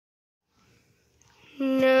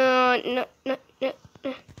no.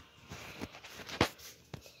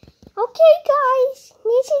 Okay, guys,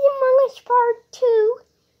 this is Among Us Part 2,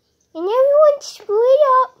 and everyone split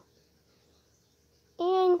up,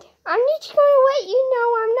 and I'm just going to let you know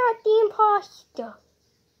I'm not the imposter.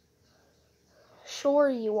 Sure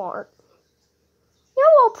you aren't. No,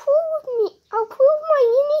 I'll prove my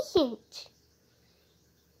innocence.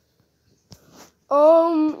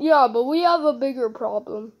 Yeah, but we have a bigger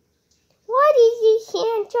problem. What is it,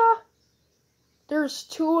 Santa? There's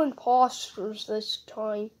 2 imposters this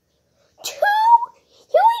time. 2?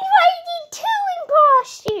 You invited 2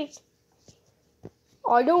 imposters.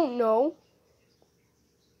 I don't know.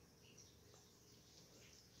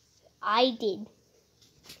 I did.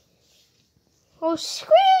 Oh,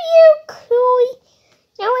 screw you, Chloe.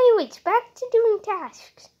 Now anyways, back to doing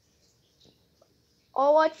tasks.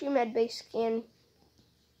 I'll watch you medbay scan.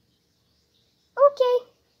 Okay.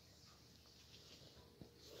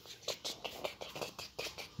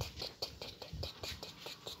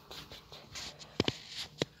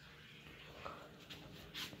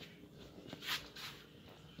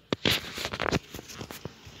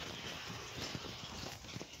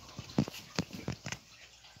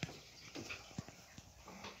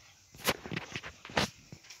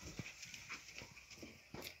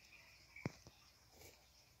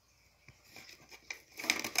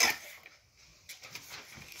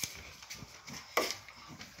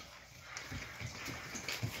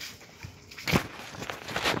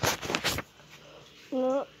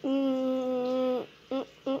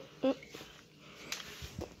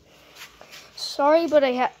 Sorry, but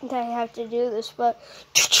I have to do this, but...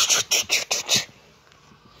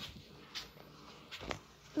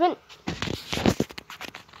 Vent.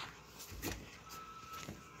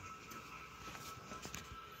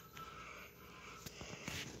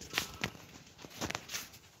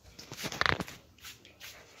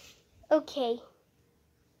 Okay.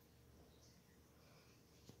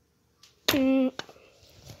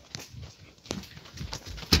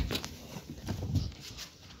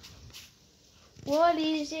 What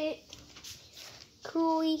is it,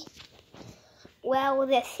 Cooley? Well,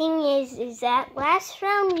 the thing is that last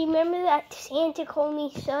round, remember that Santa called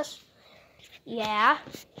me sus? Yeah,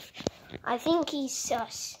 I think he's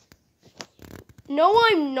sus. No,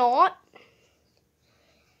 I'm not.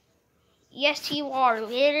 Yes, you are.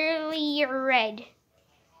 Literally, you're red.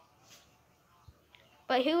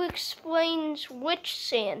 But who explains which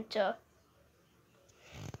Santa?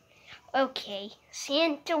 Okay,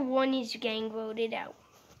 Santa 1 is getting voted out.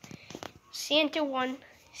 Santa 1.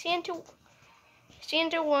 Santa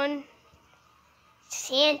 1.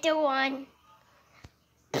 Santa 1.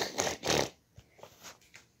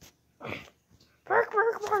 Bark,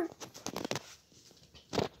 bark, bark.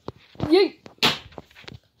 Yeet.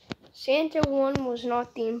 Santa 1 was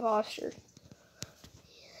not the imposter.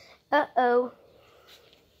 Uh-oh.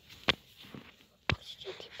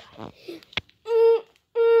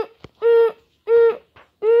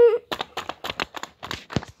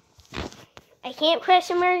 I can't press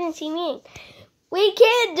emergency meeting. We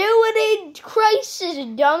can't do it in crisis,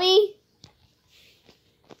 dummy.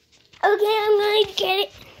 Okay, I'm going to get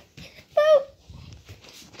it. Boop.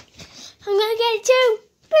 I'm going to get it too.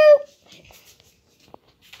 Boop.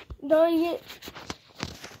 Dang it.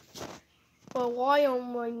 But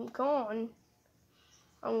while I'm gone,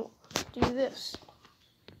 I'll do this.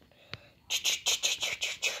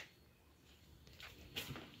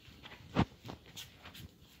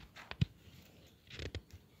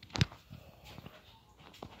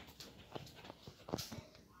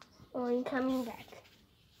 I'm coming back.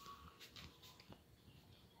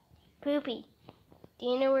 Poopy, do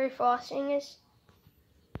you know where frosting is?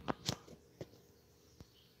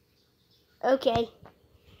 Okay.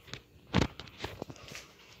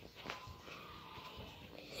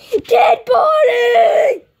 Dead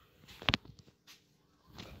body!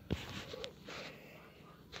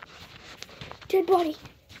 Dead body.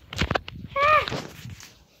 Ah!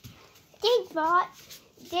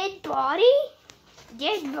 Dead body?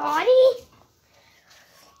 Dead body?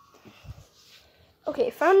 Okay,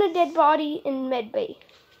 found a dead body in medbay.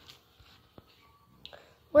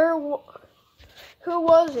 Who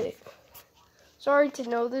was it? Sorry to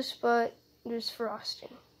know this, but it was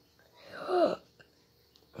frosting.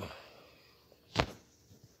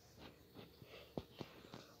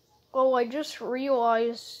 Oh, I just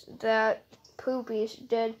realized that Poopy's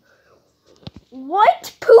dead.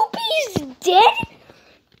 What? Poopy's dead?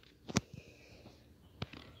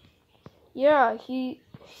 Yeah,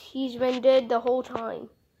 he's been dead the whole time.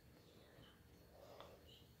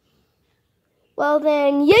 Well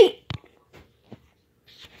then, yeet!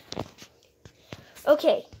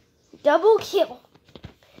 Okay, Double kill.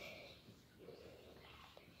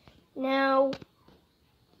 Now,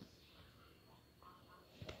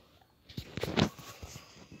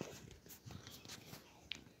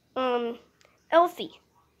 Elfie.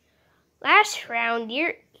 Last round,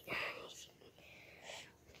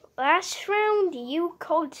 you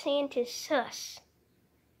called Santa sus.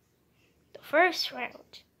 The first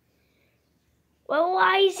round. Well,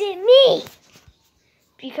 why is it me?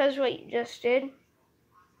 Because what you just did.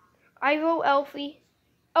 I vote Elfie.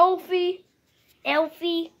 Elfie.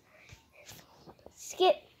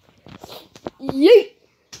 Skip. Yeet.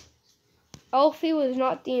 Elfie was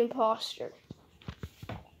not the imposter.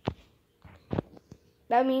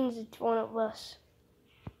 That means it's one of us.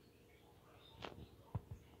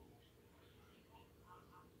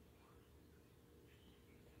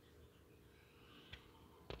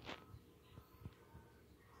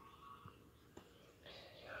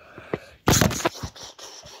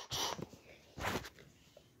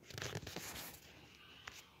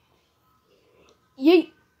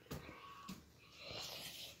 Yeet.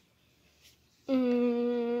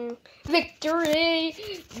 Victory!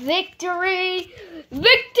 Victory!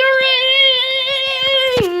 Victory!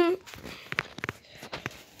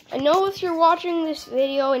 I know if you're watching this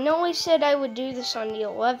video, I know I said I would do this on the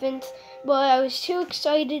 11th, but I was too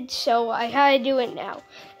excited, so I had to do it now.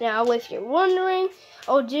 Now, if you're wondering,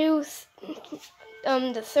 I'll do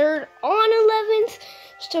the 3rd on 11th,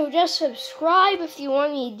 so just subscribe if you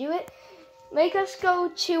want me to do it. Make us go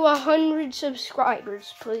to 100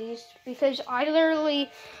 subscribers, please, because I literally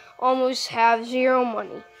almost have 0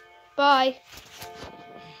 money. Bye.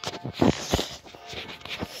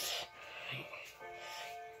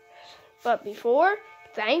 But before,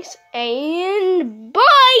 thanks and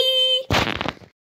bye!